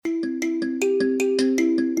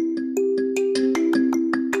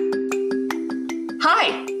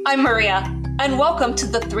I'm Maria, and welcome to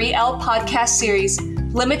the 3L podcast series,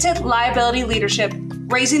 Limited Liability Leadership,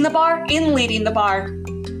 Raising the Bar in Leading the Bar.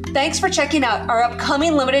 Thanks for checking out our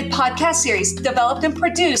upcoming limited podcast series developed and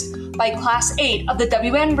produced by Class 8 of the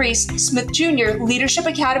W.N. Reese Smith Jr. Leadership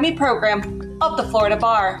Academy program of the Florida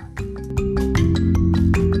Bar.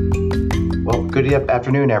 Well, good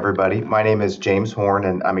afternoon, everybody. My name is James Horn,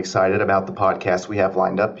 and I'm excited about the podcast we have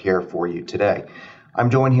lined up here for you today. I'm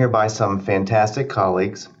joined here by some fantastic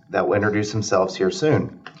colleagues that will introduce themselves here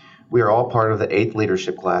soon. We are all part of the 8th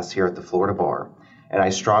leadership class here at the Florida Bar, and I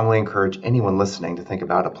strongly encourage anyone listening to think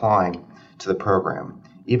about applying to the program.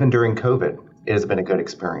 Even during COVID, it has been a good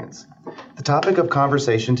experience. The topic of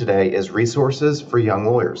conversation today is resources for young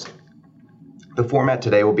lawyers. The format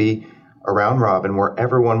today will be a round robin where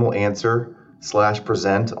everyone will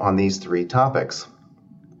answer/present on these 3 topics.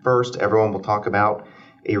 First, everyone will talk about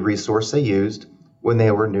a resource they used when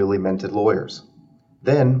they were newly minted lawyers.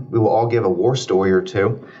 Then we will all give a war story or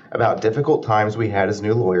two about difficult times we had as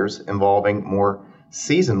new lawyers involving more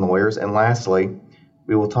seasoned lawyers. And lastly,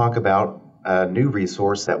 we will talk about a new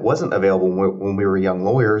resource that wasn't available when we were young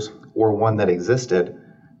lawyers, or one that existed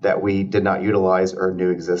that we did not utilize or knew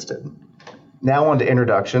existed. Now on to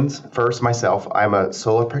introductions. First, myself. I'm a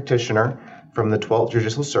solo practitioner from the 12th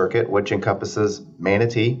Judicial Circuit, which encompasses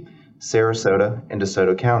Manatee, Sarasota, and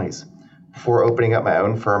DeSoto counties. Before opening up my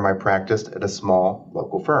own firm, I practiced at a small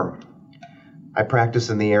local firm. I practiced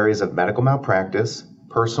in the areas of medical malpractice,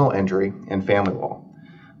 personal injury, and family law.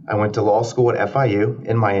 I went to law school at FIU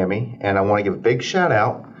in Miami, and I want to give a big shout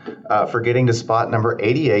out for getting to spot number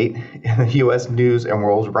 88 in the U.S. News and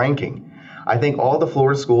World ranking. I think all the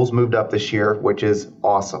Florida schools moved up this year, which is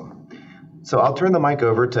awesome. So I'll turn the mic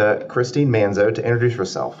over to Christine Manzo to introduce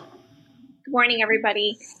herself. Good morning,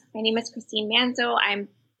 everybody. My name is Christine Manzo. I'm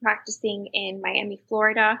practicing in Miami,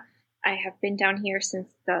 Florida. I have been down here since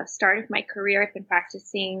the start of my career. I've been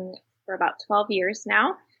practicing for about 12 years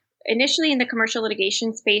now, initially in the commercial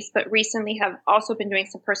litigation space, but recently have also been doing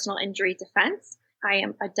some personal injury defense. I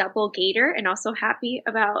am a double gator and also happy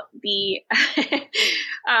about the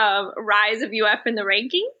rise of UF in the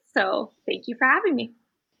rankings. So thank you for having me.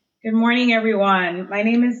 Good morning, everyone. My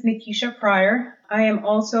name is Nikisha Pryor. I am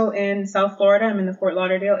also in South Florida. I'm in the Fort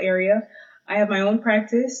Lauderdale area. I have my own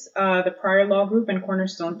practice, the Pryor Law Group in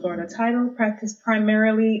Cornerstone, Florida Title. Practice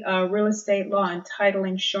primarily real estate law and title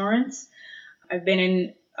insurance. I've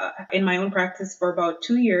been in my own practice for about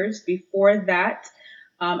 2 years. Before that,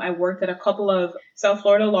 I worked at a couple of South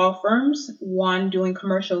Florida law firms, one doing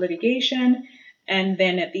commercial litigation, and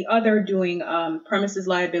then at the other doing premises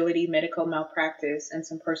liability, medical malpractice, and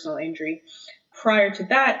some personal injury. Prior to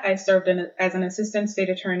that, I served as an assistant state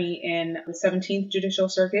attorney in the 17th Judicial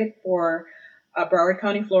Circuit for Broward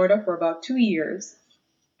County, Florida, for about 2 years.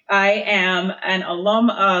 I am an alum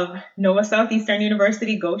of Nova Southeastern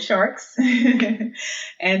University, Go Sharks.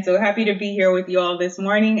 And so happy to be here with you all this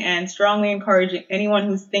morning, and strongly encourage anyone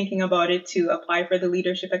who's thinking about it to apply for the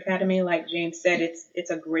Leadership Academy. Like James said, it's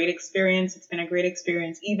a great experience. It's been a great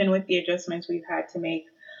experience, even with the adjustments we've had to make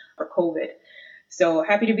for COVID. So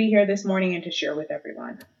happy to be here this morning and to share with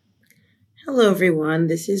everyone. Hello, everyone.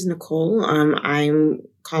 This is Nicole. I'm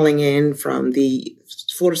calling in from the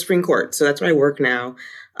Florida Supreme Court. So that's where I work now.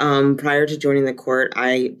 Prior to joining the court,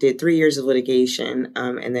 I did 3 years of litigation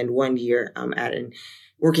and then 1 year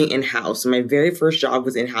working in-house. My very first job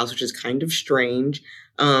was in-house, which is kind of strange,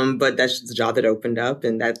 but that's just the job that opened up,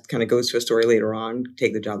 and that kind of goes to a story later on.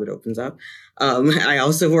 Take the job that opens up. I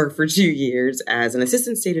also worked for 2 years as an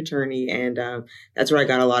assistant state attorney, and that's where I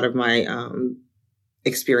got a lot of my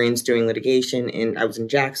experience doing litigation, and I was in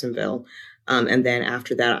Jacksonville. And then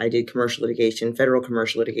after that, I did commercial litigation, federal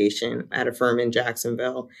commercial litigation at a firm in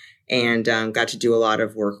Jacksonville, and got to do a lot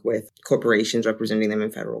of work with corporations, representing them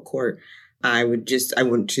in federal court. I went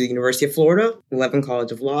to the University of Florida, Levin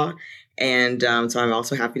College of Law, and so I'm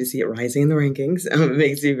also happy to see it rising in the rankings. It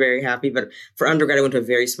makes me very happy. But for undergrad, I went to a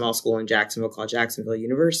very small school in Jacksonville called Jacksonville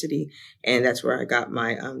University, and that's where I got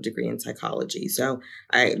my degree in psychology. So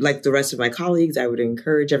like the rest of my colleagues, I would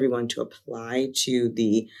encourage everyone to apply to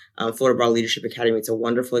the Florida Bar Leadership Academy. It's a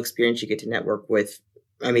wonderful experience. You get to network with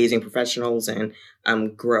amazing professionals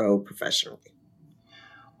and grow professionally.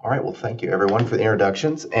 All right, well, thank you, everyone, for the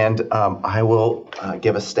introductions. And I will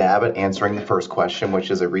give a stab at answering the first question, which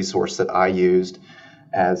is a resource that I used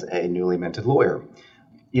as a newly minted lawyer.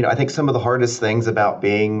 You know, I think some of the hardest things about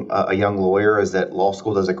being a young lawyer is that law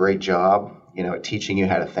school does a great job, at teaching you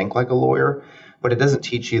how to think like a lawyer, but it doesn't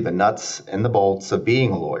teach you the nuts and the bolts of being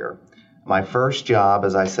a lawyer. My first job,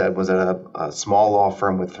 as I said, was at a small law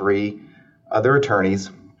firm with 3 other attorneys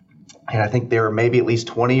and I think they were maybe at least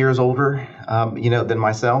 20 years older, than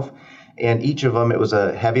myself. And each of them, it was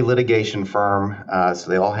a heavy litigation firm, so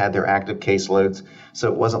they all had their active caseloads.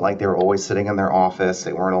 So it wasn't like they were always sitting in their office.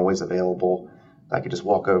 They weren't always available. I could just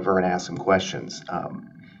walk over and ask them questions.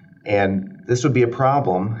 And this would be a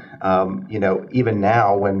problem, even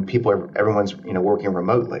now when everyone's working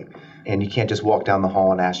remotely, and you can't just walk down the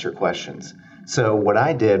hall and ask your questions. So what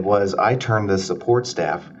I did was I turned the support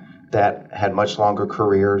staff that had much longer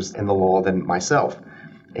careers in the law than myself.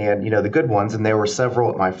 And, the good ones, and there were several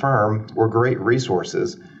at my firm, were great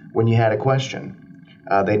resources when you had a question.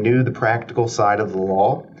 They knew the practical side of the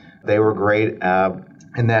law. They were great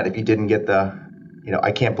in that if you didn't get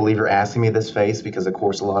I can't believe you're asking me this face, because, of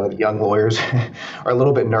course, a lot of young lawyers are a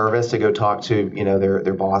little bit nervous to go talk to,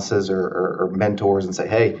 their bosses or mentors and say,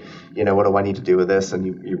 hey, what do I need to do with this?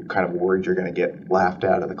 And you're kind of worried you're going to get laughed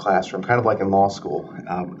out of the classroom, kind of like in law school,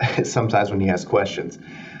 sometimes when you ask questions.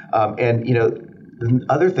 The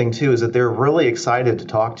other thing, too, is that they're really excited to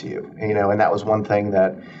talk to you, and that was one thing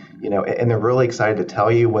that, and they're really excited to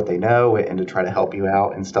tell you what they know and to try to help you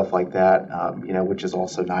out and stuff like that, which is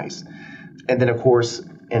also nice. And then, of course,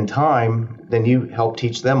 in time, then you help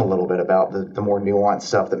teach them a little bit about the more nuanced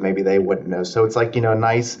stuff that maybe they wouldn't know. So it's like, a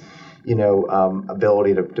nice,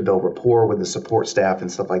 ability to build rapport with the support staff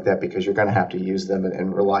and stuff like that, because you're going to have to use them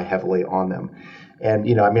and rely heavily on them. And,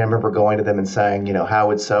 I remember going to them and saying, how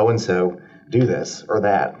would so-and-so do this or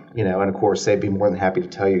that, and of course, they'd be more than happy to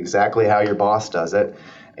tell you exactly how your boss does it.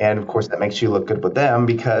 And of course, that makes you look good with them,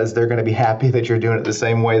 because they're going to be happy that you're doing it the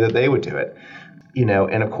same way that they would do it.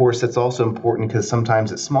 And of course, it's also important because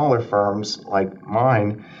sometimes at smaller firms like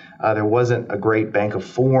mine, there wasn't a great bank of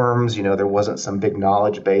forms. There wasn't some big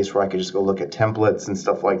knowledge base where I could just go look at templates and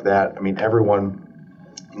stuff like that. I mean, everyone,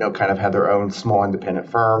 kind of had their own small independent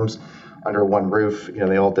firms under one roof.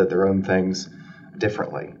 They all did their own things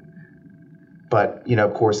differently. But,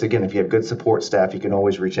 of course, again, if you have good support staff, you can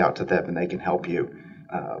always reach out to them and they can help you.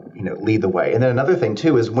 Lead the way. And then another thing,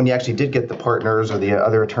 too, is when you actually did get the partners or the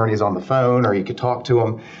other attorneys on the phone, or you could talk to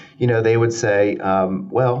them, they would say,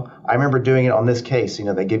 well, I remember doing it on this case.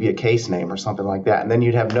 They give you a case name or something like that. And then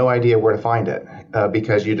you'd have no idea where to find it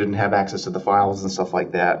because you didn't have access to the files and stuff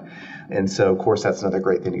like that. And so, of course, that's another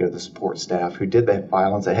great thing to go to the support staff who did that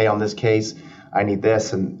file and say, hey, on this case, I need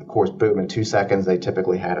this. And, of course, boom, in 2 seconds, they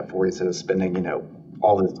typically had it for you instead of spending,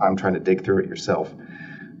 all this time trying to dig through it yourself.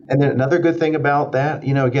 And then another good thing about that,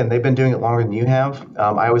 again, they've been doing it longer than you have.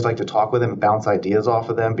 I always like to talk with them and bounce ideas off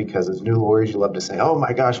of them, because as new lawyers, you love to say, oh,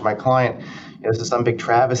 my gosh, my client, this is some big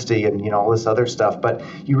travesty and, all this other stuff. But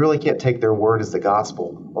you really can't take their word as the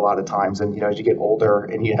gospel a lot of times. And, as you get older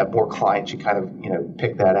and you have more clients, you kind of,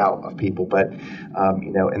 pick that out of people. But,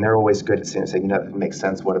 and they're always good at saying, it makes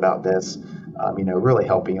sense. What about this? Really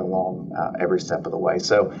helping along every step of the way.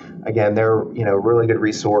 So again, they're, a really good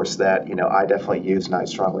resource that, I definitely use, and I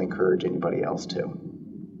strongly encourage anybody else to.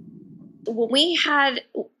 When we had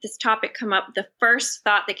this topic come up, the first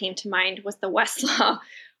thought that came to mind was the Westlaw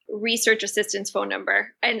research assistance phone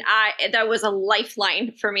number. And that was a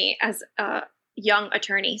lifeline for me as a young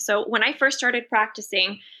attorney. So when I first started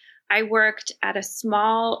practicing, I worked at a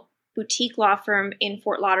small boutique law firm in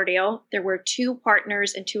Fort Lauderdale. There were 2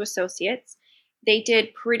 partners and 2 associates. They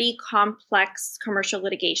did pretty complex commercial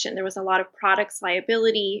litigation. There was a lot of products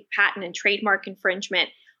liability, patent and trademark infringement,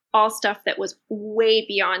 all stuff that was way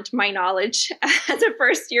beyond my knowledge as a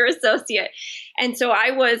first-year associate. And so I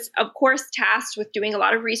was, of course, tasked with doing a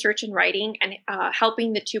lot of research and writing and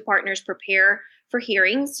helping the 2 partners prepare for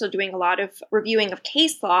hearings, so doing a lot of reviewing of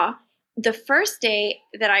case law. The first day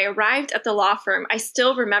that I arrived at the law firm, I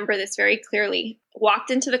still remember this very clearly,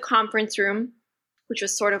 walked into the conference room, which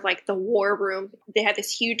was sort of like the war room. They had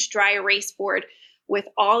this huge dry erase board with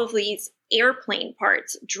all of these airplane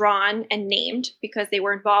parts drawn and named because they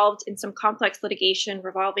were involved in some complex litigation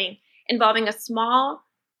involving a small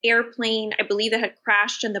airplane, I believe, that had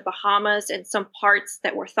crashed in the Bahamas, and some parts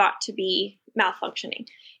that were thought to be malfunctioning.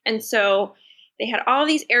 And so they had all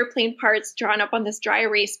these airplane parts drawn up on this dry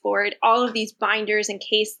erase board, all of these binders and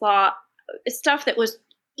case law, stuff that was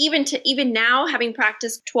even now, having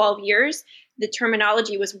practiced 12 years, the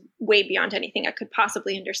terminology was way beyond anything I could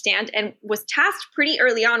possibly understand, and was tasked pretty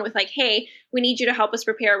early on with like, hey, we need you to help us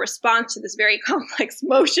prepare a response to this very complex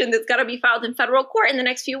motion that's got to be filed in federal court in the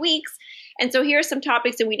next few weeks. And so here are some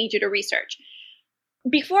topics that we need you to research.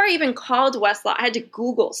 Before I even called Westlaw, I had to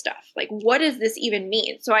Google stuff. Like, what does this even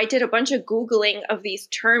mean? So I did a bunch of Googling of these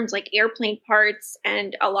terms like airplane parts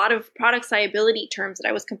and a lot of products liability terms that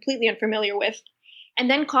I was completely unfamiliar with, and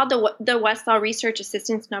then called the Westlaw research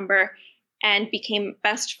assistance number and became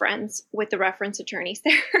best friends with the reference attorneys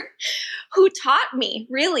there who taught me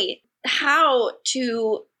really how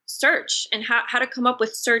to search and how to come up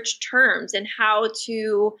with search terms and how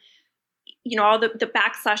to, all the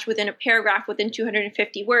backslash within a paragraph within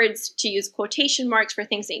 250 words, to use quotation marks for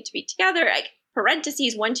things that need to be together, like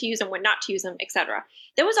parentheses, when to use them, when not to use them, etc.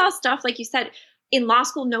 That was all stuff, like you said, in law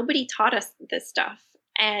school, nobody taught us this stuff.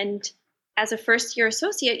 And as a first-year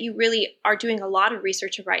associate, you really are doing a lot of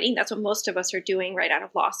research and writing. That's what most of us are doing right out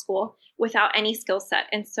of law school without any skill set.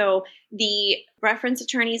 And so the reference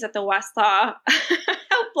attorneys at the Westlaw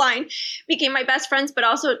Helpline became my best friends, but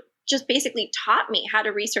also just basically taught me how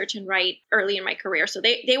to research and write early in my career. So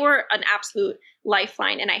they were an absolute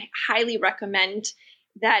lifeline. And I highly recommend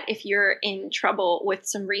that if you're in trouble with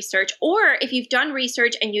some research, or if you've done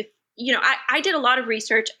research and I did a lot of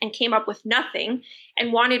research and came up with nothing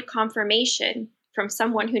and wanted confirmation from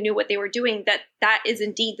someone who knew what they were doing, that is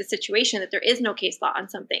indeed the situation, that there is no case law on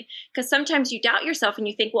something. Because sometimes you doubt yourself and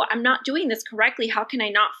you think, well, I'm not doing this correctly. How can I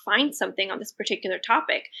not find something on this particular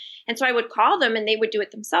topic? And so I would call them and they would do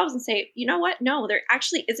it themselves and say, you know what? No, there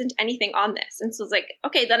actually isn't anything on this. And so it's like,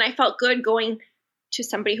 okay, then I felt good going to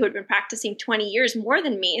somebody who had been practicing 20 years more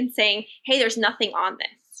than me and saying, hey, there's nothing on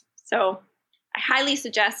this. So I highly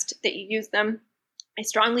suggest that you use them. I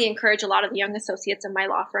strongly encourage a lot of the young associates in my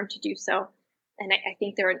law firm to do so. And I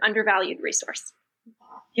think they're an undervalued resource.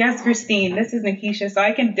 Yes, Christine, this is Nikisha. So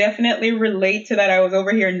I can definitely relate to that. I was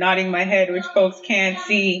over here nodding my head, which folks can't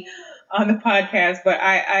see on the podcast, but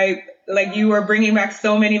I like, you were bringing back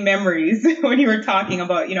so many memories when you were talking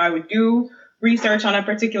about, I would do research on a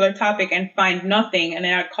particular topic and find nothing. And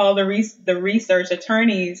then I'd call the research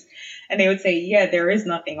attorneys and they would say, yeah, there is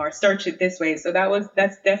nothing, or search it this way. So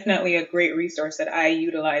that's definitely a great resource that I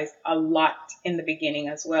utilized a lot in the beginning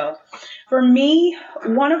as well. For me,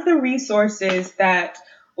 one of the resources that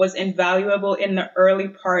was invaluable in the early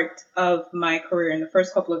part of my career, in the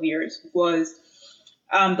first couple of years, was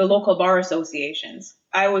the local bar associations.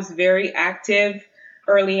 I was very active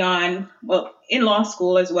early on, well, in law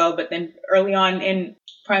school as well, but then early on in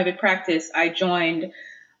private practice, I joined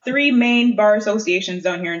 3 main bar associations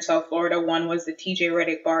down here in South Florida. One was the TJ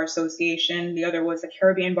Reddick Bar Association. The other was the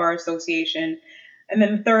Caribbean Bar Association. And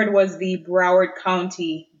then the third was the Broward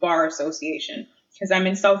County Bar Association, because I'm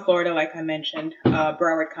in South Florida, like I mentioned,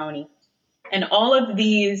 Broward County. And all of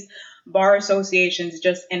these bar associations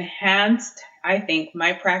just enhanced, I think,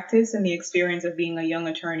 my practice and the experience of being a young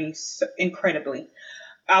attorney incredibly.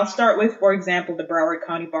 I'll start with, for example, the Broward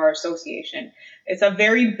County Bar Association. It's a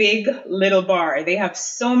very big little bar. They have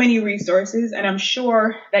so many resources, and I'm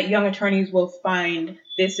sure that young attorneys will find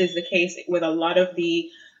this is the case with a lot of the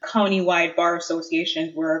county-wide bar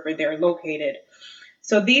associations wherever they're located.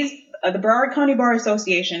 So the Broward County Bar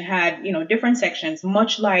Association had, different sections,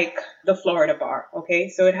 much like the Florida Bar. Okay,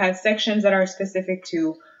 so it has sections that are specific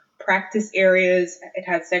to practice areas. It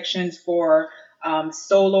has sections for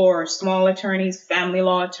solo or small attorneys, family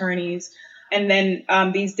law attorneys. And then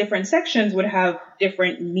these different sections would have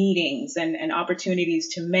different meetings and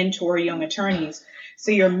opportunities to mentor young attorneys. So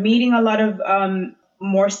you're meeting a lot of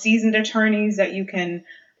more seasoned attorneys that you can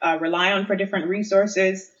rely on for different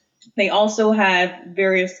resources. They also had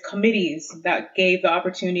various committees that gave the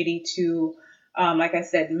opportunity to, like I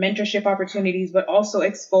said, mentorship opportunities, but also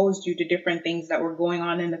exposed you to different things that were going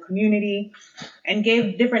on in the community and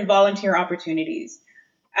gave different volunteer opportunities.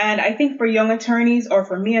 And I think for young attorneys, or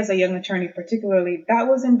for me as a young attorney particularly, that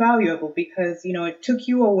was invaluable because, it took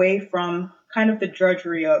you away from kind of the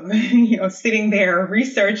drudgery of, sitting there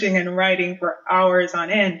researching and writing for hours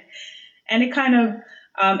on end. And it kind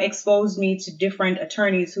of exposed me to different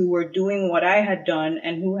attorneys who were doing what I had done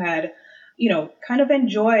and who had, kind of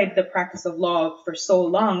enjoyed the practice of law for so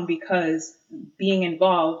long because being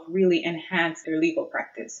involved really enhanced their legal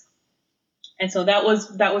practice. And so that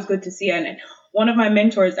was good to see. And one of my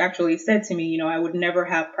mentors actually said to me, I would never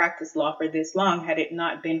have practiced law for this long had it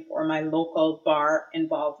not been for my local bar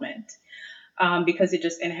involvement, because it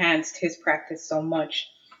just enhanced his practice so much.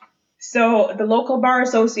 So the local bar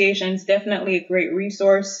association is definitely a great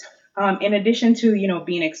resource. In addition to,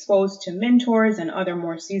 being exposed to mentors and other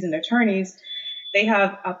more seasoned attorneys, they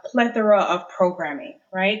have a plethora of programming,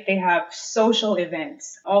 right? They have social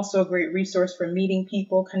events, also a great resource for meeting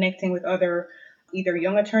people, connecting with other either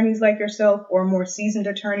young attorneys like yourself or more seasoned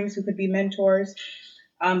attorneys who could be mentors.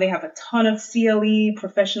 They have a ton of CLE,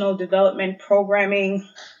 professional development programming.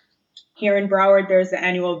 Here in Broward, there's the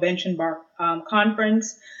annual Bench and Bar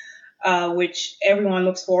Conference, which everyone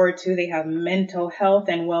looks forward to. They have mental health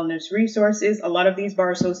and wellness resources. A lot of these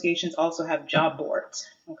bar associations also have job boards,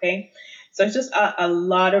 okay? So it's just a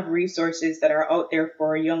lot of resources that are out there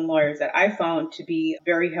for young lawyers that I found to be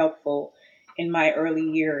very helpful in my early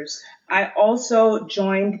years. I also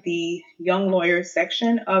joined the Young Lawyers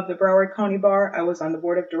section of the Broward County Bar. I was on the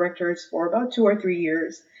board of directors for about 2 or 3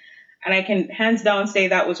 years. And I can hands down say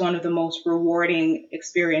that was one of the most rewarding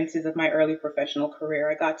experiences of my early professional career.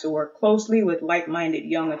 I got to work closely with like-minded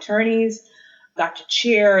young attorneys, got to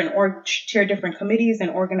chair different committees and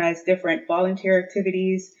organize different volunteer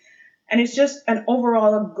activities. And it's just an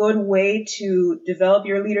overall a good way to develop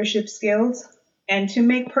your leadership skills and to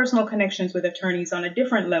make personal connections with attorneys on a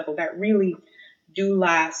different level that really do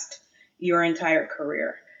last your entire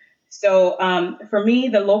career. So for me,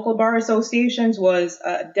 the local bar associations was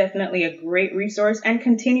definitely a great resource and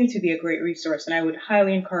continue to be a great resource. And I would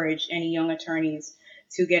highly encourage any young attorneys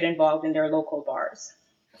to get involved in their local bars.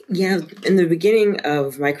 Yeah, in the beginning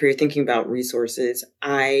of my career, thinking about resources,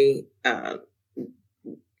 I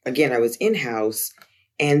was in-house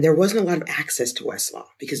and there wasn't a lot of access to Westlaw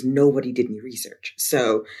because nobody did any research.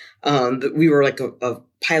 So we were like a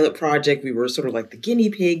pilot project. We were sort of like the guinea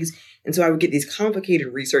pigs. And so I would get these complicated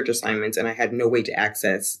research assignments and I had no way to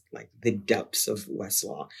access like the depths of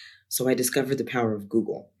Westlaw. So I discovered the power of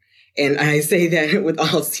Google. And I say that with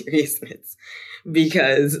all seriousness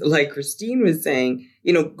because like Christine was saying,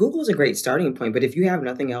 Google is a great starting point, but if you have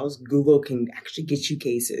nothing else, Google can actually get you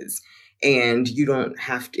cases. And you don't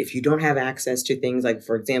have to, if you don't have access to things like,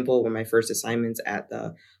 for example, one of my first assignments at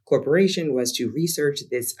the corporation was to research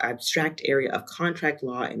this abstract area of contract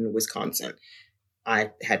law in Wisconsin.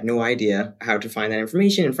 I had no idea how to find that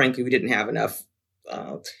information. And frankly, we didn't have enough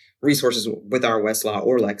resources with our Westlaw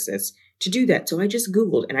or Lexis to do that. So I just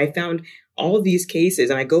Googled and I found all of these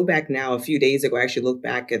cases. And I go back now, a few days ago, I actually looked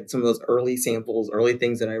back at some of those early samples, early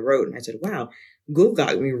things that I wrote. And I said, wow, Google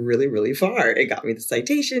got me really, really far. It got me the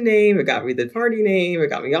citation name. It got me the party name. It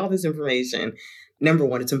got me all this information. Number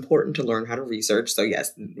one, it's important to learn how to research. So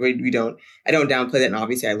yes, I don't downplay that. And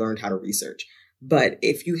obviously I learned how to research. But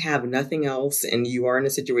if you have nothing else and you are in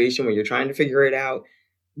a situation where you're trying to figure it out,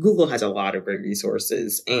 Google has a lot of great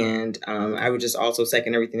resources. And I would just also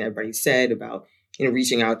second everything that everybody said about,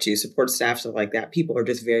 reaching out to support staff, stuff like that. People are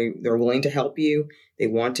just they're willing to help you. They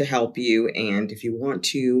want to help you. And if you want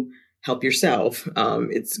to help yourself,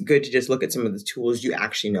 it's good to just look at some of the tools you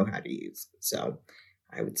actually know how to use. So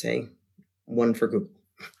I would say 1 for Google.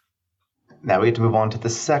 Now we get to move on to the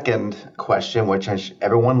second question, which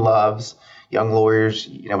everyone loves. Young lawyers,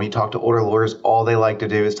 when you talk to older lawyers, all they like to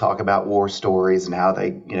do is talk about war stories and how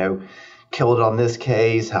they, killed it on this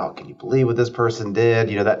case. How can you believe what this person did?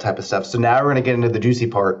 That type of stuff. So now we're going to get into the juicy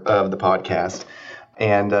part of the podcast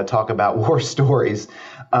and talk about war stories.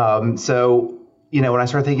 So when I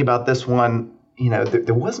started thinking about this one,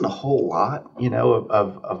 there wasn't a whole lot,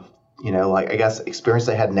 of I guess experience.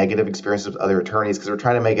 I had negative experiences with other attorneys because we're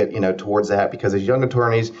trying to make it, towards that because as young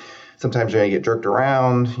attorneys, sometimes you're going to get jerked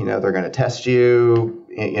around, they're going to test you,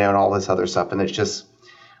 and all this other stuff. And it's just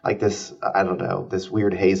like this, this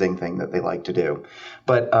weird hazing thing that they like to do.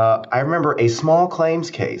 But I remember a small claims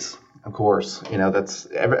case, of course, that's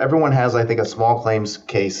everyone has, I think, a small claims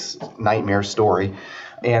case nightmare story.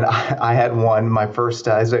 And I had one, my first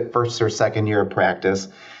or second year of practice.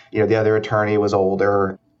 The other attorney was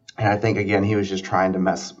older. And I think, again, he was just trying to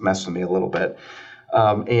mess with me a little bit.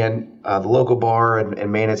 And the local bar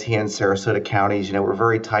in Manatee and Sarasota counties, we're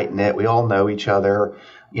very tight knit. We all know each other,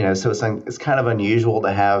 so it's kind of unusual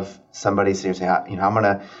to have somebody say, I'm going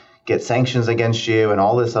to get sanctions against you and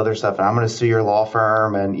all this other stuff, and I'm going to sue your law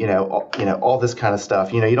firm and, all this kind of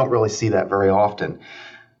stuff. You don't really see that very often.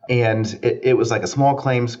 And it was like a small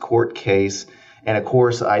claims court case. And of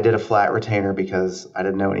course, I did a flat retainer because I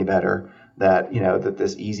didn't know any better. That, that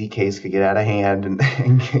this easy case could get out of hand and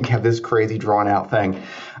have this crazy drawn out thing.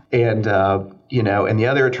 And, and the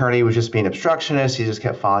other attorney was just being obstructionist. He just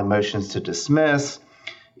kept filing motions to dismiss.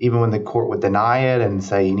 Even when the court would deny it and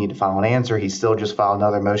say you need to file an answer, he still just filed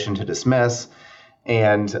another motion to dismiss.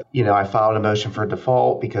 And, I filed a motion for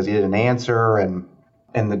default because he didn't answer.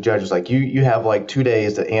 And the judge was like, you have like 2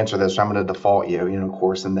 days to answer this, so I'm going to default you, of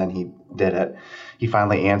course. And then he did it. He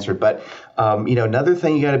finally answered. But, another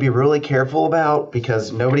thing you got to be really careful about,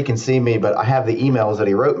 because nobody can see me, but I have the emails that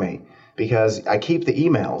he wrote me because I keep the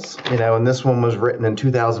emails, and this one was written in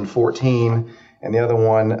 2014 and the other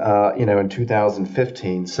one, in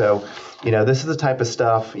 2015. So, this is the type of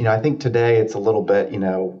stuff, I think today it's a little bit,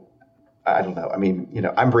 I don't know. I mean,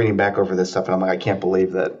 I'm reading back over this stuff and I'm like, I can't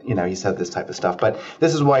believe that, he said this type of stuff. But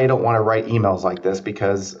this is why you don't want to write emails like this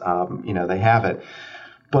because, they have it.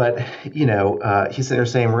 But, he's sitting there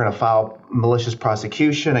saying, we're going to file malicious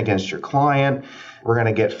prosecution against your client. We're going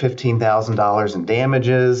to get $15,000 in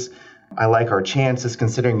damages. I like our chances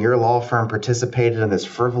considering your law firm participated in this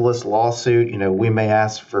frivolous lawsuit. We may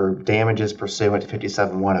ask for damages pursuant to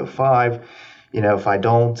 57105. If I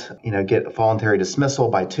don't, get a voluntary dismissal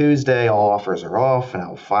by Tuesday, all offers are off and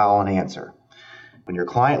I'll file an answer. When your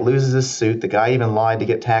client loses his suit, the guy even lied to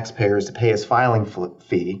get taxpayers to pay his filing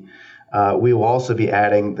fee. We will also be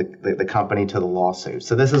adding the company to the lawsuit.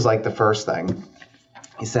 So this is like the first thing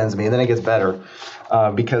he sends me. And then it gets better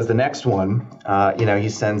because the next one, he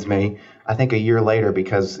sends me, I think a year later,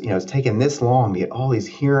 because, it's taken this long to get all these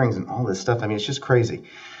hearings and all this stuff. I mean, it's just crazy.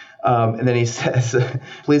 And then he says,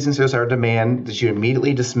 please consider our demand that you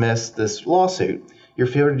immediately dismiss this lawsuit. Your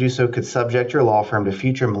failure to do so could subject your law firm to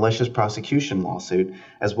future malicious prosecution lawsuit,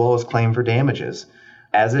 as well as claim for damages.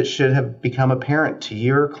 As it should have become apparent to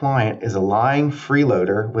your client is a lying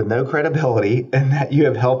freeloader with no credibility, and that you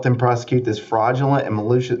have helped him prosecute this fraudulent and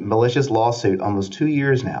malicious lawsuit almost 2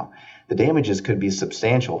 years now. The damages could be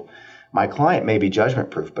substantial. My client may be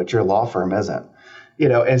judgment-proof, but your law firm isn't.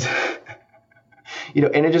 And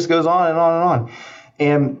it just goes on and on and on.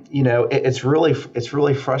 And, it's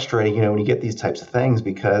really frustrating, when you get these types of things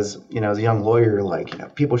because, as a young lawyer, you're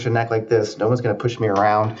like, people shouldn't act like this. No one's going to push me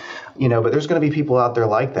around, but there's going to be people out there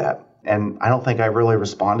like that. And I don't think I really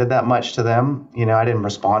responded that much to them. I didn't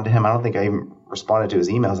respond to him. I don't think I even responded to his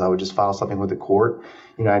emails. I would just file something with the court.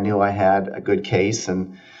 I knew I had a good case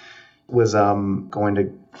and was going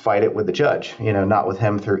to fight it with the judge, not with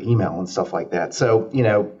him through email and stuff like that. So,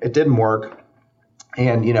 it didn't work.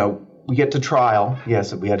 And, we get to trial.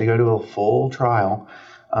 Yes, we had to go to a full trial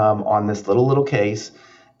on this little case.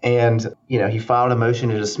 And, he filed a motion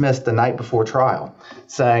to dismiss the night before trial,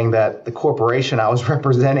 saying that the corporation I was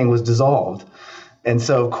representing was dissolved. And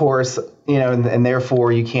so, of course, and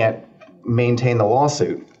therefore you can't maintain the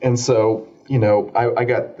lawsuit. And so,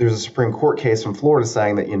 there's a Supreme Court case from Florida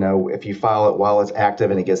saying that, if you file it while it's active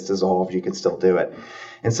and it gets dissolved, you can still do it.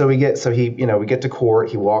 And so we get to court.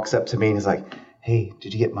 He walks up to me and he's like, hey,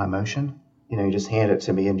 did you get my motion? He just handed it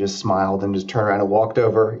to me and just smiled and just turned around and walked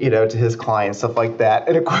over, to his client, stuff like that.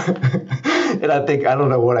 And, and I don't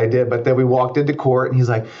know what I did, but then we walked into court and he's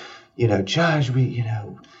like, Judge,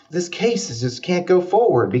 this case just can't go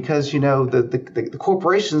forward because, the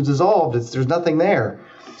corporation's dissolved. There's nothing there.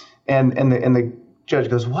 And the judge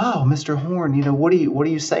goes, wow, Mr. Horn, what do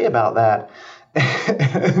you say about that?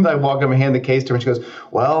 And I walk up and hand the case to her, and she goes,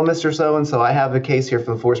 well, Mr. So-and-so, I have a case here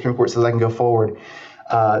from the Florida Supreme Court says I can go forward.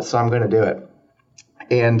 So I'm going to do it.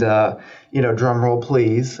 And, drum roll,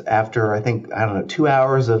 please. After, 2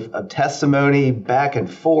 hours of testimony back and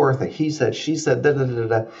forth, he said, she said,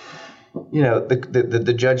 the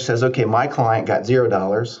judge says, okay, my client got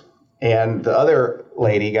 $0. And the other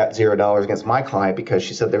lady got $0 against my client because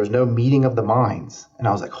she said there was no meeting of the minds. And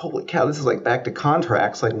I was like, holy cow, this is like back to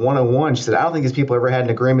contracts, like 101. She said, I don't think these people ever had an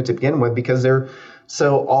agreement to begin with because they're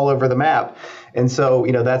so all over the map. And so,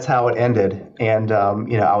 that's how it ended. And,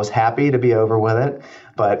 I was happy to be over with it.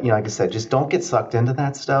 But, like I said, just don't get sucked into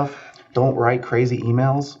that stuff. Don't write crazy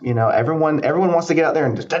emails. Everyone wants to get out there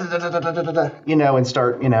and just and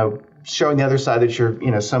start, showing the other side that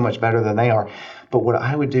you're, so much better than they are. But what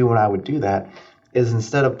I would do when I would do that is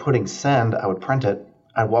instead of putting send, I would print it.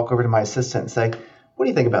 I'd walk over to my assistant and say, what do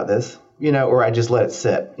you think about this? Or I'd just let it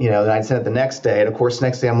sit, then I'd send it the next day. And of course,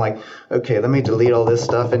 next day I'm like, okay, let me delete all this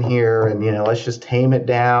stuff in here and, let's just tame it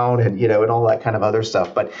down and, and all that kind of other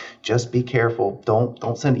stuff. But just be careful.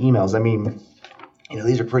 Don't send emails. I mean,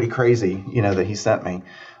 these are pretty crazy, that he sent me,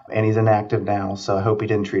 and he's inactive now. So I hope he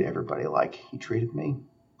didn't treat everybody like he treated me.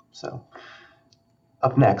 So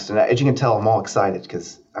up next, and as you can tell, I'm all excited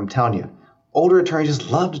because I'm telling you, older attorneys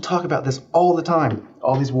just love to talk about this all the time,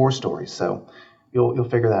 all these war stories. So you'll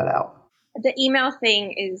figure that out. The email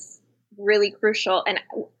thing is really crucial. And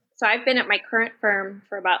so I've been at my current firm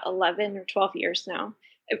for about 11 or 12 years now,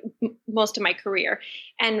 most of my career.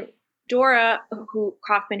 And Dora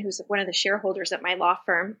Kaufman, who's one of the shareholders at my law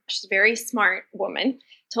firm, she's a very smart woman,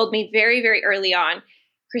 told me very, very early on,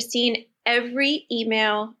 Christine, every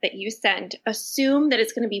email that you send, assume that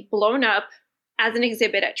it's going to be blown up as an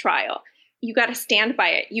exhibit at trial. You got to stand by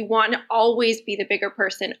it. You want to always be the bigger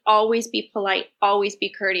person, always be polite, always be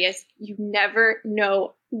courteous. You never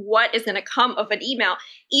know what is going to come of an email,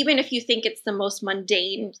 even if you think it's the most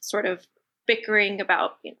mundane sort of bickering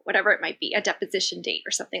about whatever it might be, a deposition date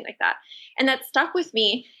or something like that. And that stuck with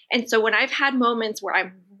me. And so when I've had moments where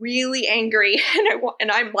I'm really angry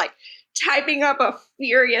and I'm like typing up a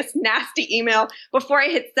furious, nasty email, before I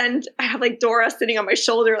hit send, I have like Dora sitting on my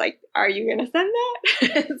shoulder, like, are you going to send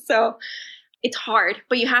that? So it's hard,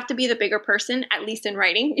 but you have to be the bigger person, at least in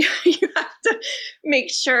writing. You have to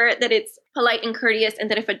make sure that it's polite and courteous,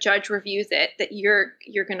 and that if a judge reviews it, that you're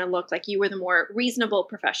going to look like you were the more reasonable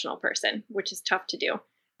professional person, which is tough to do.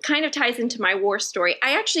 Kind of ties into my war story.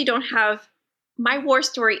 I actually don't have, my war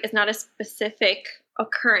story is not a specific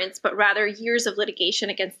occurrence, but rather years of litigation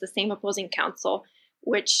against the same opposing counsel,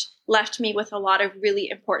 which left me with a lot of really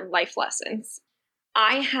important life lessons.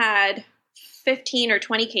 I had 15 or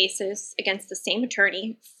 20 cases against the same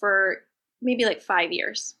attorney for maybe like 5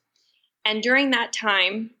 years. And during that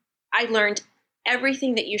time, I learned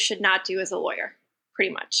everything that you should not do as a lawyer,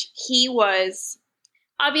 pretty much. He was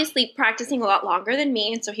obviously practicing a lot longer than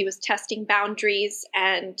me, and so he was testing boundaries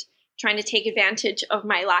and trying to take advantage of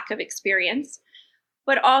my lack of experience,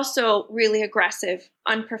 but also really aggressive,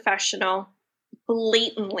 unprofessional,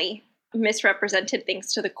 blatantly misrepresented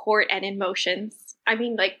things to the court and in motions. I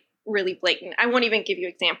mean, like, really blatant. I won't even give you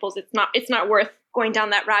examples. It's not worth going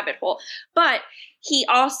down that rabbit hole. But he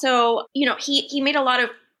also, he made a lot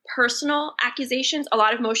of personal accusations, a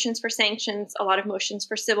lot of motions for sanctions, a lot of motions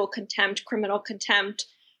for civil contempt, criminal contempt,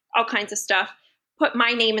 all kinds of stuff. Put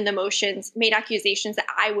my name in the motions, made accusations that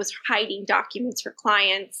I was hiding documents for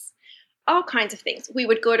clients, all kinds of things. We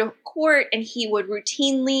would go to court and he would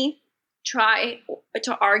routinely try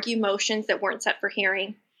to argue motions that weren't set for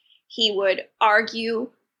hearing. He would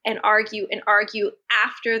argue and argue and argue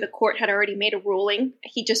after the court had already made a ruling.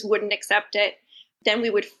 He just wouldn't accept it. Then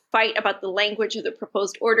we would fight about the language of the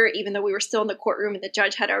proposed order, even though we were still in the courtroom and the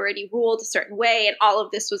judge had already ruled a certain way. And all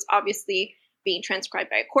of this was obviously being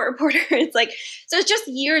transcribed by a court reporter. It's like, so it's just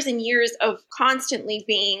years and years of constantly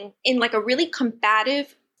being in like a really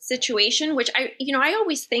combative situation, which I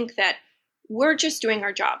always think that we're just doing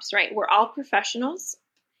our jobs, right? We're all professionals.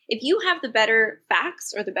 If you have the better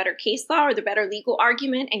facts or the better case law or the better legal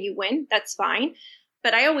argument and you win, that's fine.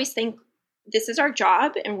 But I always think this is our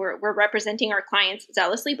job and we're representing our clients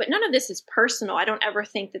zealously, but none of this is personal. I don't ever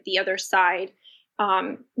think that the other side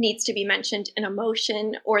needs to be mentioned in a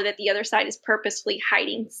motion or that the other side is purposefully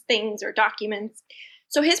hiding things or documents.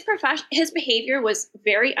 So his behavior was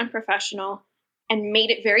very unprofessional and made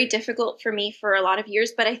it very difficult for me for a lot of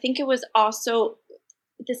years. But I think it was also,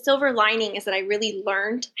 the silver lining is that I really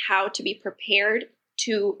learned how to be prepared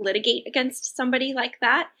to litigate against somebody like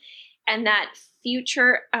that. And that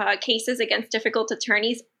future cases against difficult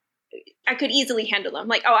attorneys, I could easily handle them.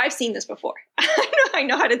 Like, oh, I've seen this before. I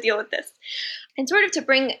know how to deal with this. And sort of to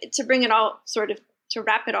bring it all, sort of to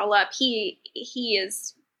wrap it all up, he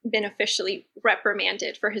has been officially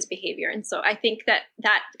reprimanded for his behavior. And so I think that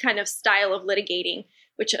kind of style of litigating,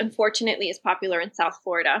 which unfortunately is popular in South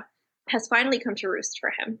Florida, has finally come to roost for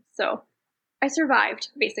him. So I survived,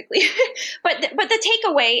 basically. But the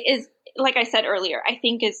takeaway is, like I said earlier, I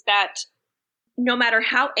think is that no matter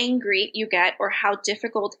how angry you get or how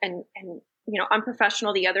difficult and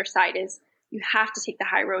unprofessional the other side is, you have to take the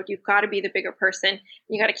high road. You've got to be the bigger person.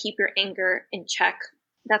 You got to keep your anger in check.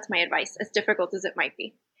 That's my advice, as difficult as it might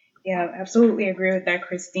be. Yeah, absolutely agree with that,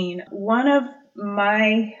 Christine. One of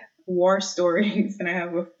my war stories, and I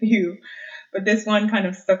have a few, but this one kind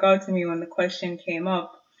of stuck out to me when the question came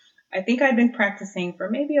up. I think I'd been practicing for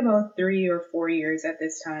maybe about 3 or 4 years at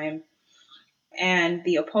this time. And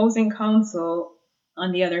the opposing counsel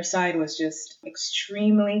on the other side was just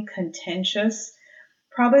extremely contentious.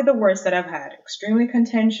 Probably the worst that I've had. Extremely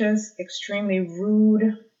contentious, extremely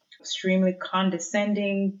rude, extremely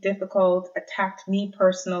condescending, difficult, attacked me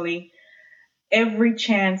personally every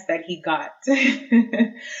chance that he got.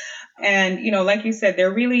 And, like you said,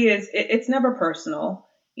 there really is, it's never personal.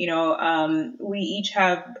 We each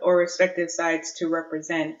have our respective sides to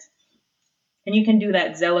represent. And you can do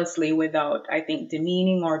that zealously without, I think,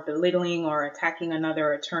 demeaning or belittling or attacking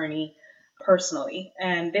another attorney personally.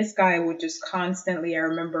 And this guy would just constantly, I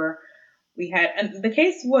remember and the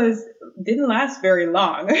case didn't last very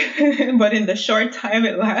long, but in the short time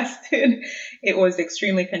it lasted, it was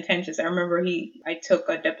extremely contentious. I remember I took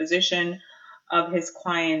a deposition of his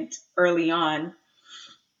client early on.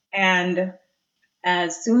 And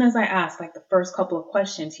as soon as I asked, like the first couple of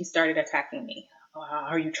questions, he started attacking me.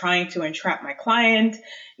 Are you trying to entrap my client?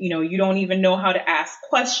 You don't even know how to ask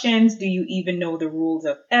questions. Do you even know the rules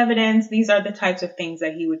of evidence? These are the types of things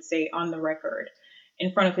that he would say on the record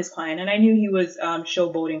in front of his client. And I knew he was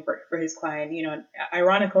showboating for his client.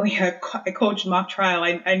 Ironically, I coach mock trial.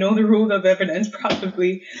 I know the rules of evidence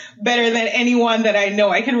probably better than anyone that I know.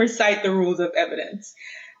 I can recite the rules of evidence.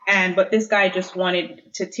 But this guy just wanted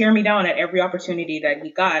to tear me down at every opportunity that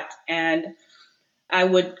he got. And I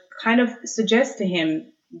would kind of suggest to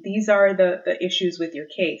him, these are the issues with your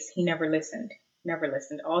case. He never listened.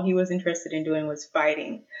 All he was interested in doing was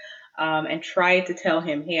fighting. and tried to tell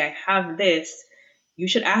him, hey, I have this. You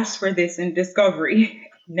should ask for this in discovery.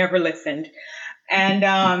 Never listened. And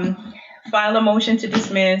filed a motion to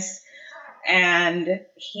dismiss. And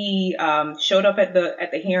he showed up at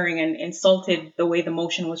the hearing and insulted the way the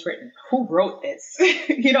motion was written. Who wrote this?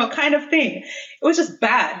 Kind of thing. It was just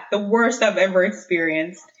bad. The worst I've ever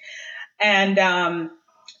experienced. And,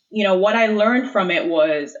 what I learned from it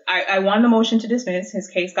was I won the motion to dismiss. His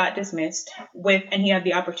case got dismissed and he had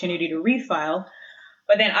the opportunity to refile.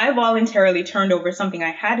 But then I voluntarily turned over something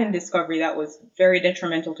I had in discovery that was very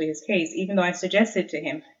detrimental to his case, even though I suggested to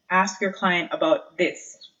him, ask your client about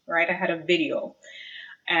this, right? I had a video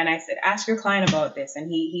and I said, ask your client about this.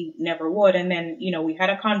 And he never would. And then, we had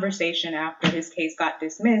a conversation after his case got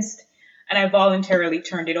dismissed and I voluntarily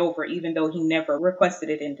turned it over, even though he never requested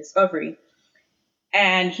it in discovery.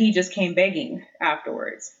 And he just came begging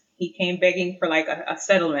afterwards. He came begging for like a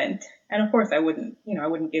settlement. And of course I wouldn't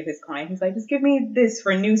give his client. He's like, just give me this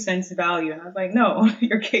for nuisance value. And I was like, no,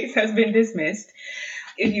 your case has been dismissed.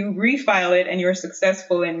 If you refile it and you're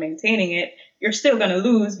successful in maintaining it, you're still going to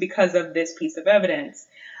lose because of this piece of evidence.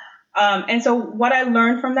 And so what I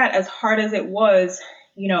learned from that, as hard as it was,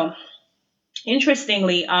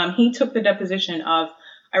 interestingly, he took the deposition of,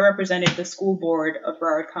 I represented the school board of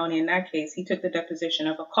Broward County in that case. He took the deposition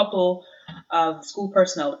of a couple of school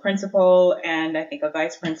personnel, the principal and I think a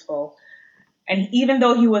vice principal. And even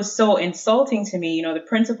though he was so insulting to me, the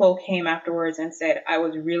principal came afterwards and said, I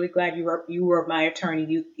was really glad you were my attorney.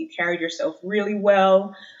 You carried yourself really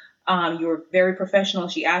well. You were very professional.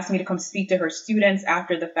 She asked me to come speak to her students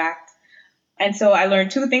after the fact. And so I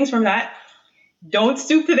learned two things from that. Don't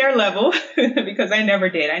stoop to their level because I never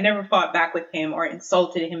did. I never fought back with him or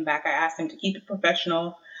insulted him back. I asked him to keep it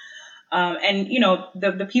professional. And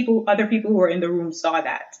the other people who were in the room saw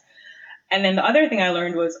that. And then the other thing I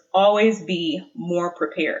learned was always be more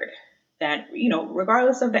prepared. That,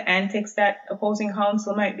 regardless of the antics that opposing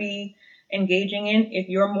counsel might be engaging in, if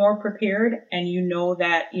you're more prepared and you know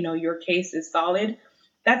that, your case is solid,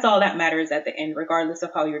 that's all that matters at the end, regardless of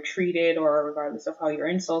how you're treated or regardless of how you're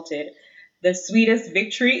insulted. The sweetest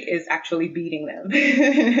victory is actually beating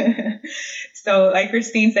them. So like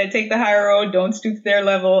Christine said, take the high road, don't stoop to their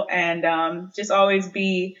level, and just always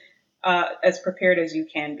be as prepared as you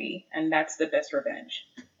can be. And that's the best revenge.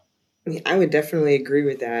 I would definitely agree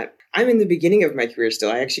with that. I'm in the beginning of my career still.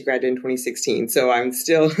 I actually graduated in 2016, so I'm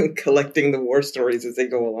still collecting the war stories as they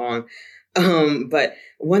go along. But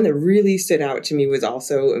one that really stood out to me was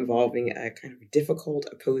also involving a kind of difficult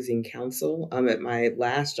opposing counsel. At my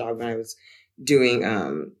last job when I was doing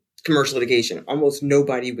commercial litigation, almost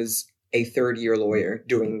nobody was a third-year lawyer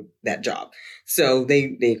doing that job. So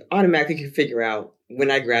they automatically could figure out when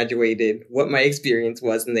I graduated what my experience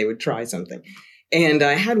was, and they would try something. And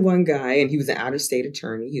I had one guy, and he was an out-of-state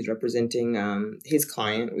attorney. He was representing his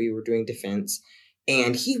client. We were doing defense.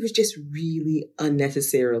 And he was just really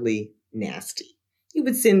unnecessarily nasty. He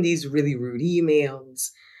would send these really rude emails.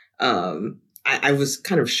 I was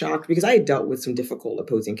kind of shocked because I had dealt with some difficult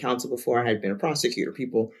opposing counsel before. I had been a prosecutor.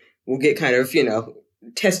 People will get kind of,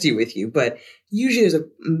 testy with you. But usually there's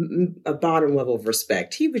a bottom level of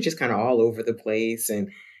respect. He was just kind of all over the place. And,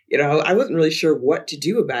 I wasn't really sure what to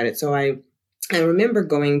do about it. So I remember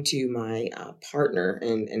going to my partner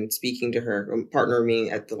and speaking to her, partner meaning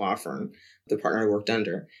at the law firm, the partner I worked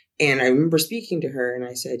under. And I remember speaking to her and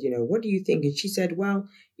I said, what do you think? And she said, well,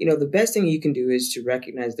 the best thing you can do is to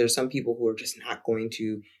recognize there's some people who are just not going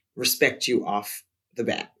to respect you off the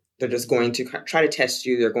bat. They're just going to try to test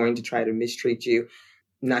you. They're going to try to mistreat you,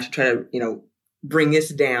 not to try to, bring us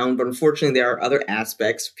down. But unfortunately, there are other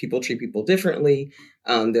aspects. People treat people differently.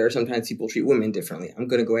 There are sometimes people treat women differently. I'm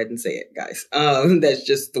going to go ahead and say it, guys. That's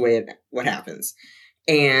just the way what happens.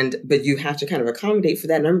 But you have to kind of accommodate for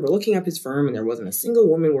that. And I remember looking up his firm and there wasn't a single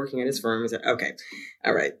woman working at his firm. I said, okay,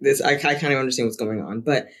 all right, I kind of understand what's going on.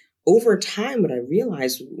 But over time, what I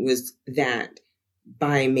realized was that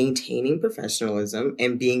by maintaining professionalism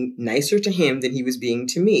and being nicer to him than he was being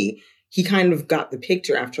to me, he kind of got the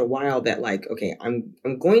picture after a while that like, okay, I'm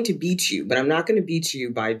going to beat you, but I'm not going to beat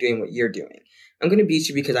you by doing what you're doing. I'm going to beat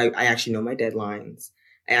you because I actually know my deadlines.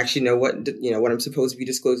 I actually know what I'm supposed to be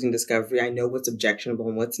disclosing discovery. I know what's objectionable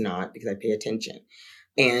and what's not because I pay attention.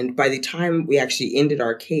 And by the time we actually ended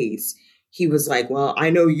our case, he was like, well, I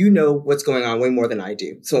know you know what's going on way more than I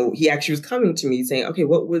do. So he actually was coming to me saying, okay,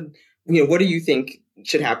 what do you think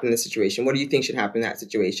should happen in this situation? What do you think should happen in that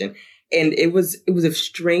situation? And it was a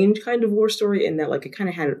strange kind of war story in that like it kind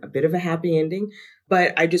of had a bit of a happy ending.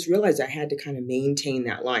 But I just realized I had to kind of maintain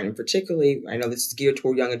that line. And particularly, I know this is geared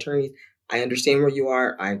toward young attorneys. I understand where you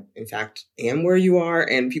are. I, in fact, am where you are.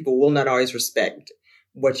 And people will not always respect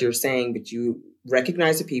what you're saying, but you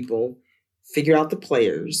recognize the people, figure out the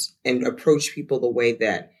players, and approach people the way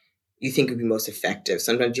that you think would be most effective.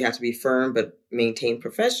 Sometimes you have to be firm, but maintain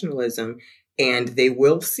professionalism, and they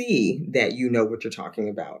will see that you know what you're talking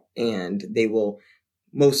about, and they will,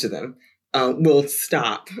 most of them, will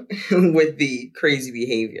stop with the crazy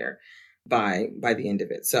behavior by the end of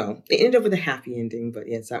it. So it ended up with a happy ending, but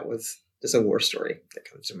yes, that was just a war story that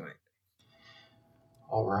comes to mind.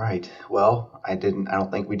 All right. Well, I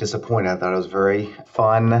don't think we disappointed. I thought it was a very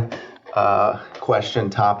fun question,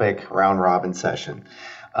 topic, round robin session.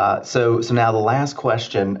 So now the last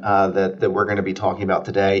question that we're going to be talking about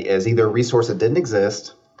today is either a resource that didn't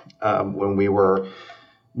exist when we were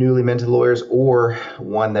newly minted lawyers, or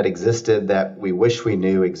one that existed that we wish we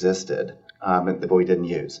knew existed, but we didn't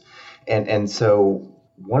use. And so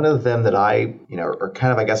one of them that I, are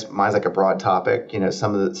kind of, I guess mine's like a broad topic.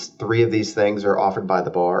 Some of the three of these things are offered by the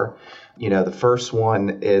bar. The first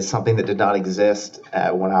one is something that did not exist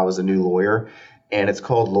when I was a new lawyer, and it's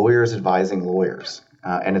called Lawyers Advising Lawyers.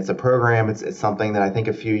 And it's a program. It's something that I think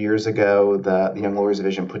a few years ago the Young Lawyers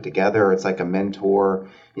Division put together. It's like a mentor,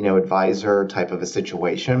 advisor type of a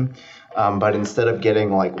situation. But instead of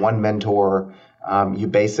getting like one mentor, you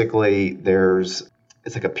basically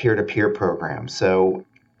it's like a peer-to-peer program. So,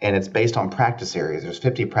 and it's based on practice areas. There's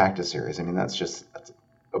 50 practice areas. I mean, that's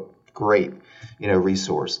a great,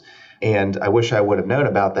 resource. And I wish I would have known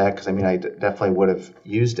about that, because I definitely would have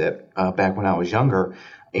used it back when I was younger.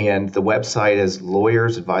 And the website is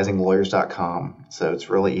lawyersadvisinglawyers.com. So it's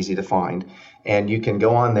really easy to find. And you can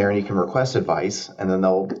go on there and you can request advice, and then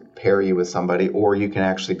they'll pair you with somebody, or you can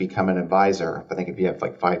actually become an advisor. I think if you have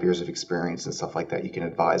like 5 years of experience and stuff like that, you can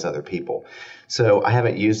advise other people. So I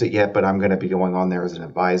haven't used it yet, but I'm going to be going on there as an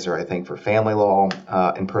advisor, I think, for family law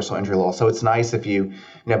and personal injury law. So it's nice if maybe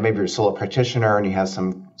you're a solo practitioner and you have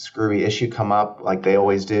some screwy issue come up like they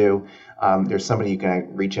always do. There's somebody you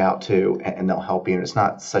can reach out to, and they'll help you. And it's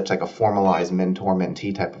not such like a formalized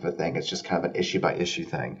mentor-mentee type of a thing. It's just kind of an issue-by-issue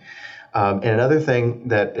thing. And another thing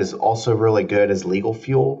that is also really good is Legal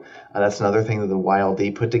Fuel. That's another thing that the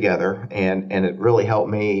YLD put together, and it really helped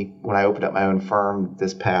me when I opened up my own firm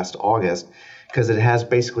this past August, because it has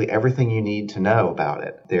basically everything you need to know about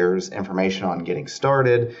it. There's information on getting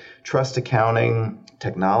started, trust accounting,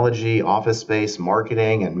 technology, office space,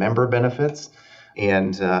 marketing, and member benefits.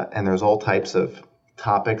 And there's all types of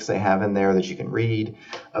topics they have in there that you can read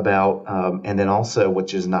about. And then also,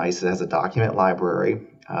 which is nice, it has a document library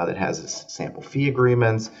that has sample fee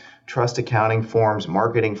agreements, trust accounting forms,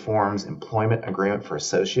 marketing forms, employment agreement for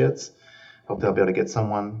associates. Hope they'll be able to get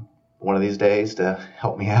someone one of these days to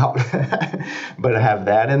help me out. But I have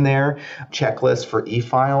that in there. Checklist for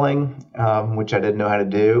e-filing, which I didn't know how to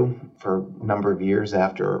do for a number of years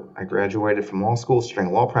after I graduated from law school,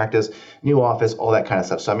 starting law practice, new office, all that kind of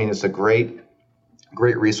stuff. So, it's a great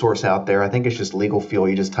resource out there. I think it's just Legal Fuel.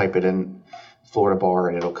 You just type it in Florida Bar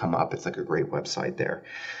and it'll come up. It's like a great website there.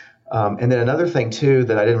 And then another thing, too,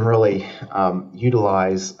 that I didn't really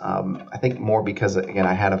utilize, I think more because, again,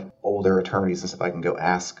 I had older attorneys and stuff I can go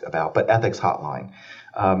ask about, but Ethics Hotline,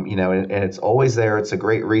 and it's always there. It's a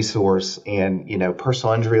great resource. And,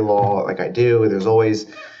 personal injury law, like I do, there's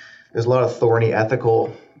a lot of thorny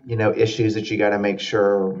ethical, issues that you got to make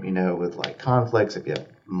sure, with like conflicts, if you have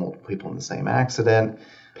multiple people in the same accident,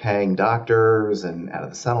 paying doctors and out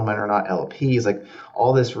of the settlement or not, LPs, like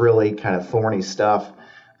all this really kind of thorny stuff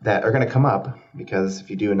that are going to come up, because if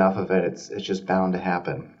you do enough of it, it's just bound to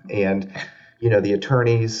happen. And, the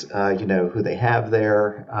attorneys, who they have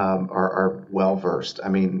there are well versed.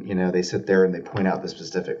 They sit there and they point out the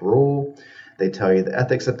specific rule. They tell you the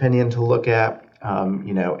ethics opinion to look at,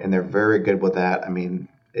 and they're very good with that.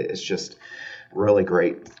 It's just really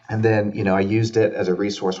great. And then, I used it as a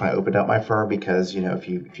resource when I opened up my firm, because, if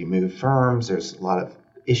you move firms, there's a lot of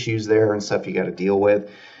issues there and stuff you got to deal with,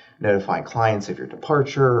 notifying clients of your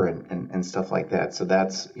departure and stuff like that. So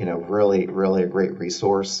that's, really, really a great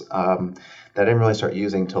resource that I didn't really start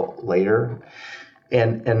using till later.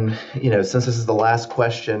 And since this is the last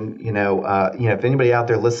question, if anybody out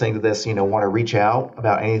there listening to this, want to reach out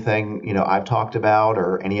about anything, I've talked about,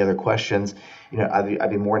 or any other questions, I'd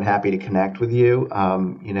be more than happy to connect with you.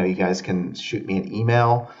 You guys can shoot me an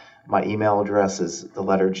email. My email address is the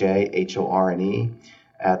letter J, HORNE,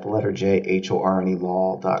 at the letter J, HORNE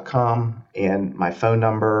and my phone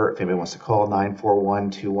number, if anybody wants to call,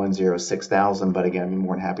 941-210-6000. But again, I'd be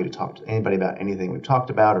more than happy to talk to anybody about anything we've talked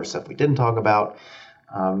about or stuff we didn't talk about,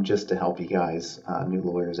 just to help you guys, new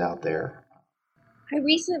lawyers out there. I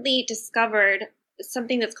recently discovered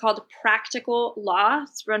something that's called Practical Law.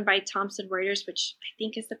 It's run by Thomson Reuters, which I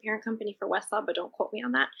think is the parent company for Westlaw, but don't quote me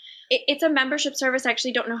on that. It's a membership service. I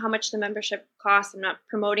actually don't know how much the membership costs. I'm not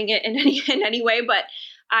promoting it in any way, but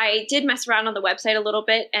I did mess around on the website a little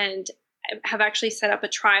bit and have actually set up a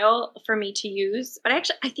trial for me to use. But I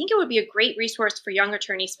think it would be a great resource for young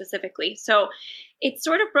attorneys specifically. So it's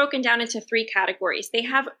sort of broken down into 3 categories. They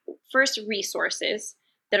have first resources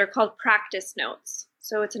that are called practice notes.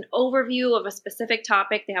 So it's an overview of a specific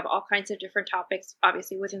topic. They have all kinds of different topics,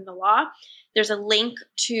 obviously, within the law. There's a link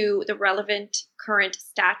to the relevant current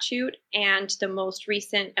statute and the most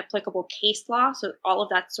recent applicable case law. So all of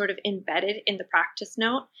that's sort of embedded in the practice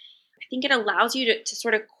note. I think it allows you to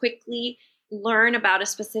sort of quickly learn about a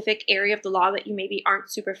specific area of the law that you maybe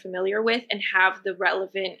aren't super familiar with and have the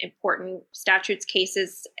relevant, important statutes,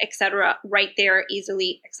 cases, etc., right there,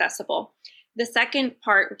 easily accessible. The second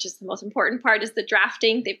part, which is the most important part, is the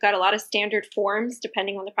drafting. They've got a lot of standard forms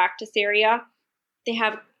depending on the practice area. They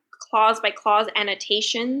have clause by clause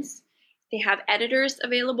annotations. They have editors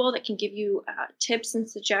available that can give you tips and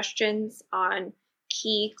suggestions on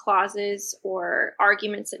key clauses or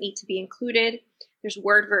arguments that need to be included. There's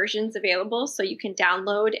Word versions available, so you can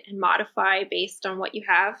download and modify based on what you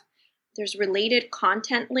have. There's related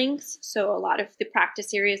content links, so a lot of the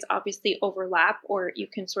practice areas obviously overlap, or you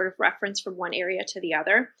can sort of reference from one area to the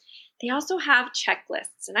other. They also have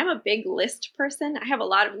checklists, and I'm a big list person. I have a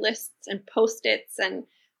lot of lists and Post-its and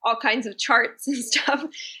all kinds of charts and stuff.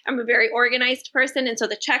 I'm a very organized person, and so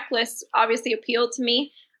the checklists obviously appeal to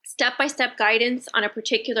me. Step-by-step guidance on a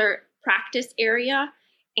particular practice area,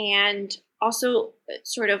 and also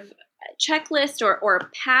sort of a checklist or a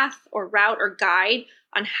path or route or guide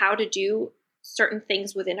on how to do certain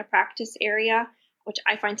things within a practice area, which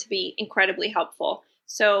I find to be incredibly helpful.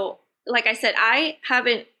 So, like I said, I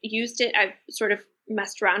haven't used it. I've sort of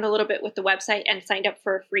messed around a little bit with the website and signed up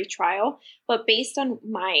for a free trial. But based on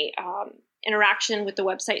my interaction with the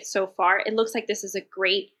website so far, it looks like this is a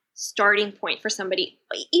great starting point for somebody,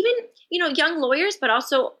 even, young lawyers, but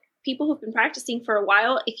also people who've been practicing for a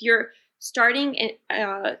while. If you're starting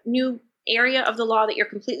a new area of the law that you're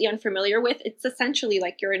completely unfamiliar with, it's essentially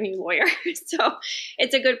like you're a new lawyer. So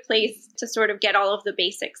it's a good place to sort of get all of the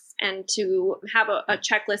basics and to have a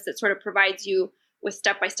checklist that sort of provides you with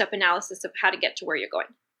step-by-step analysis of how to get to where you're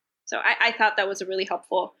going. So I thought that was a really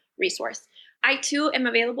helpful resource. I too am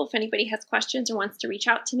available if anybody has questions or wants to reach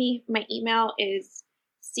out to me. My email is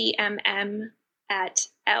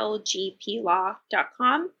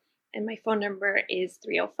cmm@lgplaw.com and my phone number is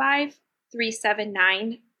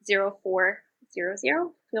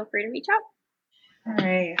 305-379-0400. Feel free to reach out. All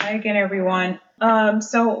right. Hi again, everyone.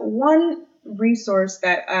 So one resource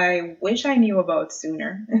that I wish I knew about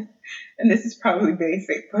sooner, and this is probably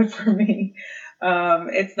basic, but for me,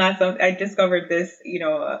 it's not something I discovered this,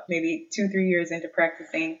 maybe 2-3 years into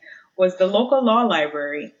practicing, was the local law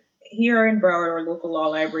library. Here in Broward, our local law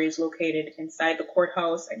library is located inside the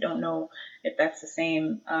courthouse. I don't know if that's the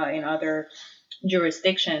same in other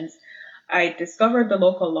jurisdictions. I discovered the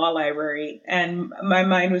local law library and my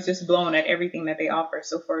mind was just blown at everything that they offer.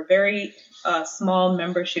 So for a very small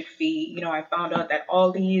membership fee, I found out that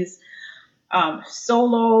all these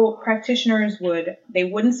solo practitioners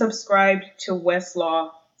wouldn't subscribe to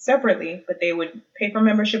Westlaw separately, but they would pay for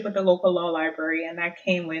membership with the local law library, and that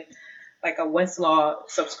came with like a Westlaw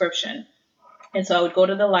subscription. And so I would go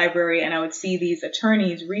to the library and I would see these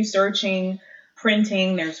attorneys researching,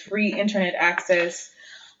 printing. There's free internet access.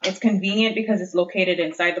 It's convenient because it's located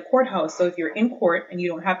inside the courthouse. So if you're in court and you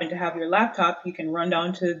don't happen to have your laptop, you can run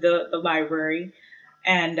down to the library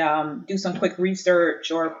and do some quick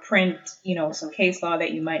research or print, some case law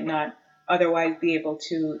that you might not otherwise be able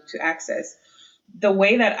to access. The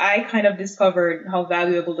way that I kind of discovered how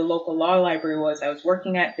valuable the local law library was, I was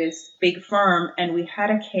working at this big firm and we had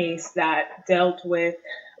a case that dealt with,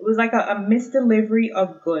 it was like a misdelivery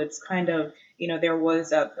of goods, kind of, there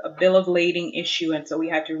was a bill of lading issue. And so we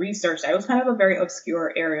had to research. It was kind of a very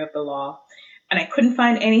obscure area of the law. And I couldn't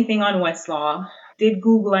find anything on Westlaw. Did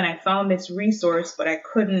Google and I found this resource, but I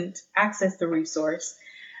couldn't access the resource.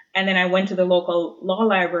 And then I went to the local law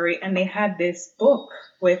library and they had this book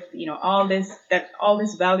with, all this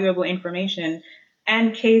valuable information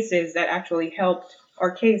and cases that actually helped,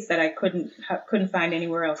 or case that I couldn't find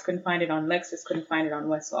anywhere else. Couldn't find it on Lexis, couldn't find it on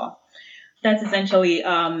Westlaw. That's essentially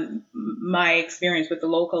my experience with the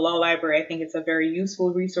local law library. I think it's a very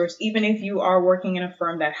useful resource. Even if you are working in a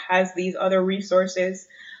firm that has these other resources,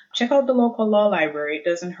 check out the local law library. It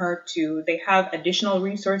doesn't hurt to. They have additional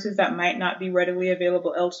resources that might not be readily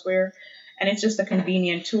available elsewhere. And it's just a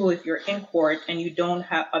convenient tool if you're in court and you don't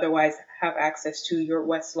otherwise have access to your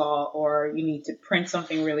Westlaw, or you need to print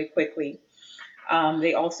something really quickly.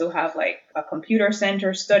 They also have like a computer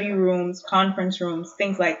center, study rooms, conference rooms,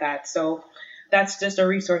 things like that. So that's just a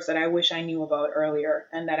resource that I wish I knew about earlier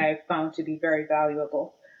and that I found to be very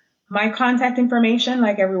valuable. My contact information,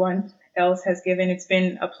 like everyone else has given, it's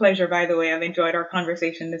been a pleasure, by the way. I've enjoyed our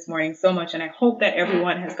conversation this morning so much, and I hope that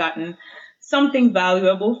everyone has gotten something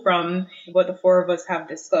valuable from what the four of us have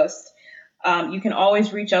discussed. You can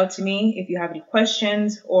always reach out to me if you have any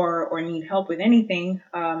questions or need help with anything.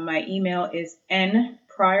 My email is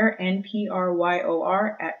npryor,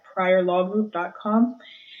 N-P-R-Y-O-R, @priorlawgroup.com.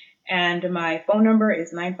 And my phone number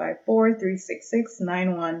is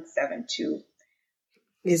 954-366-9172.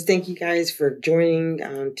 Yes, thank you guys for joining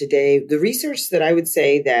today. The research that I would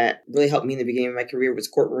say that really helped me in the beginning of my career was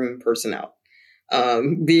courtroom personnel.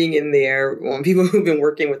 Being in there, people who've been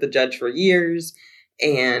working with the judge for years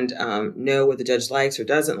and know what the judge likes or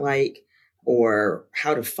doesn't like, or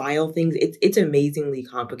how to file things. It's amazingly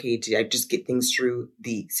complicated to just get things through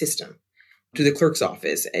the system, to the clerk's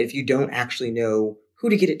office, if you don't actually know who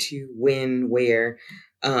to get it to, when, where.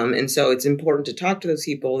 And so it's important to talk to those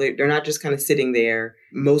people. They're not just kind of sitting there.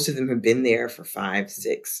 Most of them have been there for 5,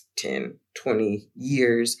 6, 10, 20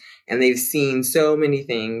 years, and they've seen so many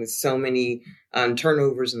things, so many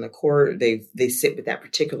turnovers in the court. They sit with that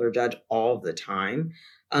particular judge all the time.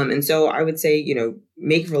 And so I would say,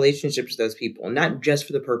 make relationships with those people, not just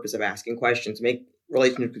for the purpose of asking questions. Make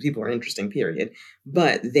relationships with people are interesting, period.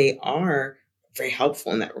 But they are very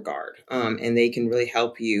helpful in that regard. And they can really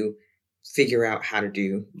help you figure out how to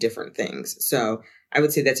do different things. So I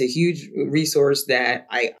would say that's a huge resource that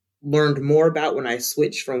I learned more about when I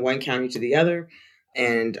switched from one county to the other.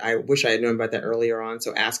 And I wish I had known about that earlier on.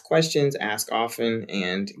 So ask questions, ask often,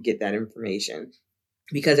 and get that information.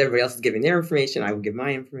 Because everybody else is giving their information, I will give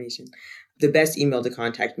my information. The best email to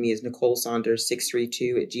contact me is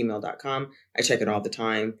NicoleSaunders632@gmail.com. I check it all the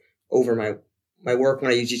time over my work,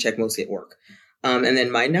 when I usually check mostly at work. And then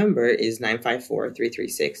my number is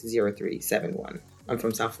 954-336-0371. I'm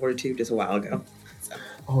from South Florida too, just a while ago. So.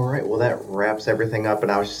 All right. Well, that wraps everything up.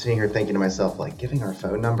 And I was just sitting here thinking to myself, like, giving our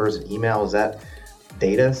phone numbers and email, is that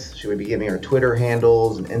data? Should we be giving our Twitter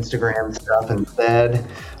handles and Instagram stuff instead?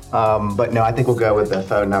 But no, I think we'll go with the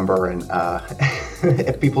phone number, and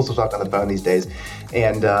if people still talk on the phone these days,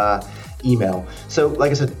 and email. So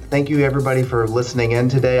like I said, thank you everybody for listening in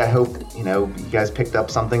today. I hope, you guys picked up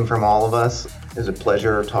something from all of us. It was a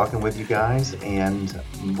pleasure talking with you guys, and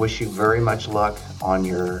wish you very much luck on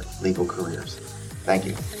your legal careers. Thank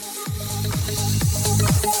you.